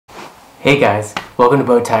Hey guys, welcome to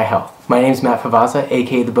Bowtie Health. My name is Matt Favazza,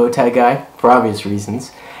 aka the Bowtie Guy, for obvious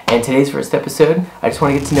reasons. And today's first episode, I just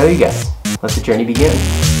want to get to know you guys. Let the journey begin.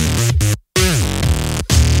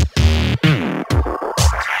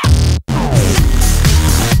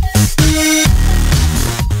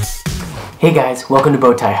 Hey guys, welcome to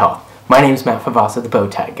Bowtie Health. My name is Matt Favazza, the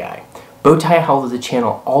Bowtie Guy. Bowtie Health is a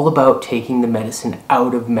channel all about taking the medicine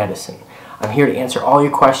out of medicine. I'm here to answer all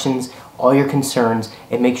your questions, all your concerns,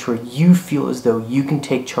 and make sure you feel as though you can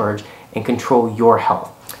take charge and control your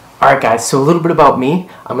health. Alright guys, so a little bit about me.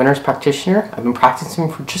 I'm a nurse practitioner. I've been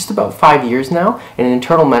practicing for just about 5 years now in an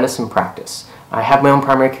internal medicine practice. I have my own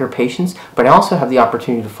primary care patients, but I also have the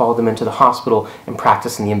opportunity to follow them into the hospital and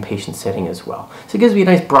practice in the inpatient setting as well. So it gives me a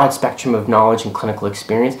nice broad spectrum of knowledge and clinical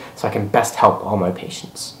experience so I can best help all my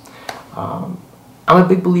patients. I'm a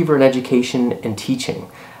big believer in education and teaching.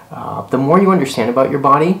 The more you understand about your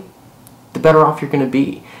body, the better off you're going to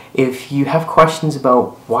be. If you have questions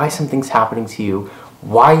about why something's happening to you,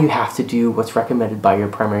 why you have to do what's recommended by your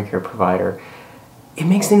primary care provider, it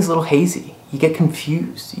makes things a little hazy. You get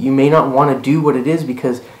confused. You may not want to do what it is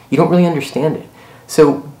because you don't really understand it.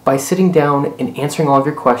 So by sitting down and answering all of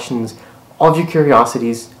your questions, all of your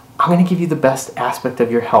curiosities, I'm going to give you the best aspect of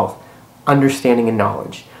your health, understanding and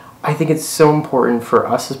knowledge. I think it's so important for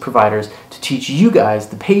us as providers to teach you guys,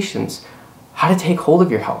 the patients, how to take hold of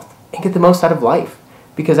your health and get the most out of life.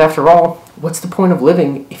 Because after all, what's the point of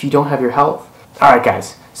living if you don't have your health? Alright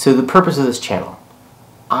guys, so the purpose of this channel,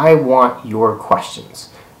 I want your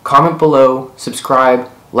questions. Comment below, subscribe,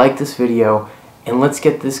 like this video, and let's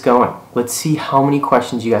get this going. Let's see how many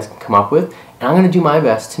questions you guys can come up with, and I'm going to do my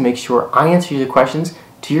best to make sure I answer your questions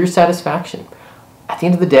to your satisfaction. At the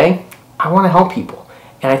end of the day, I want to help people,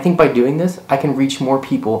 and I think by doing this, I can reach more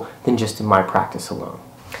people than just in my practice alone.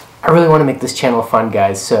 I really want to make this channel fun,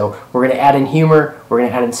 guys, so we're going to add in humor, we're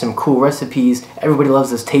going to add in some cool recipes. Everybody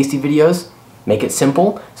loves those tasty videos. Make it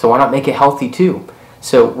simple, so why not make it healthy too?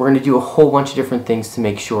 So we're going to do a whole bunch of different things to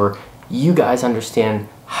make sure you guys understand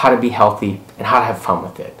how to be healthy and how to have fun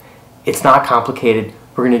with it. It's not complicated.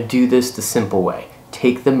 We're going to do this the simple way.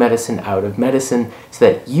 Take the medicine out of medicine so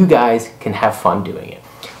that you guys can have fun doing it.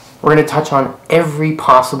 We're going to touch on every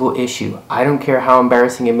possible issue. I don't care how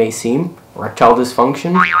embarrassing it may seem. Erectile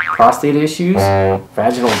dysfunction, prostate issues,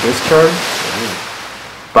 vaginal discharge,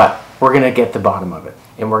 but we're going to get the bottom of it,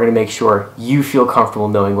 and we're going to make sure you feel comfortable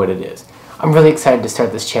knowing what it is. I'm really excited to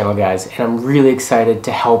start this channel, guys, and I'm really excited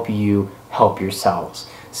to help you help yourselves.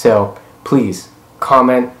 So please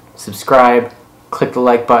comment, subscribe, click the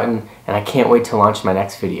like button, and I can't wait to launch my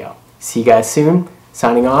next video. See you guys soon.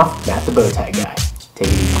 Signing off, Matt the Bowtie Guy. Take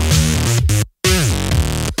it easy.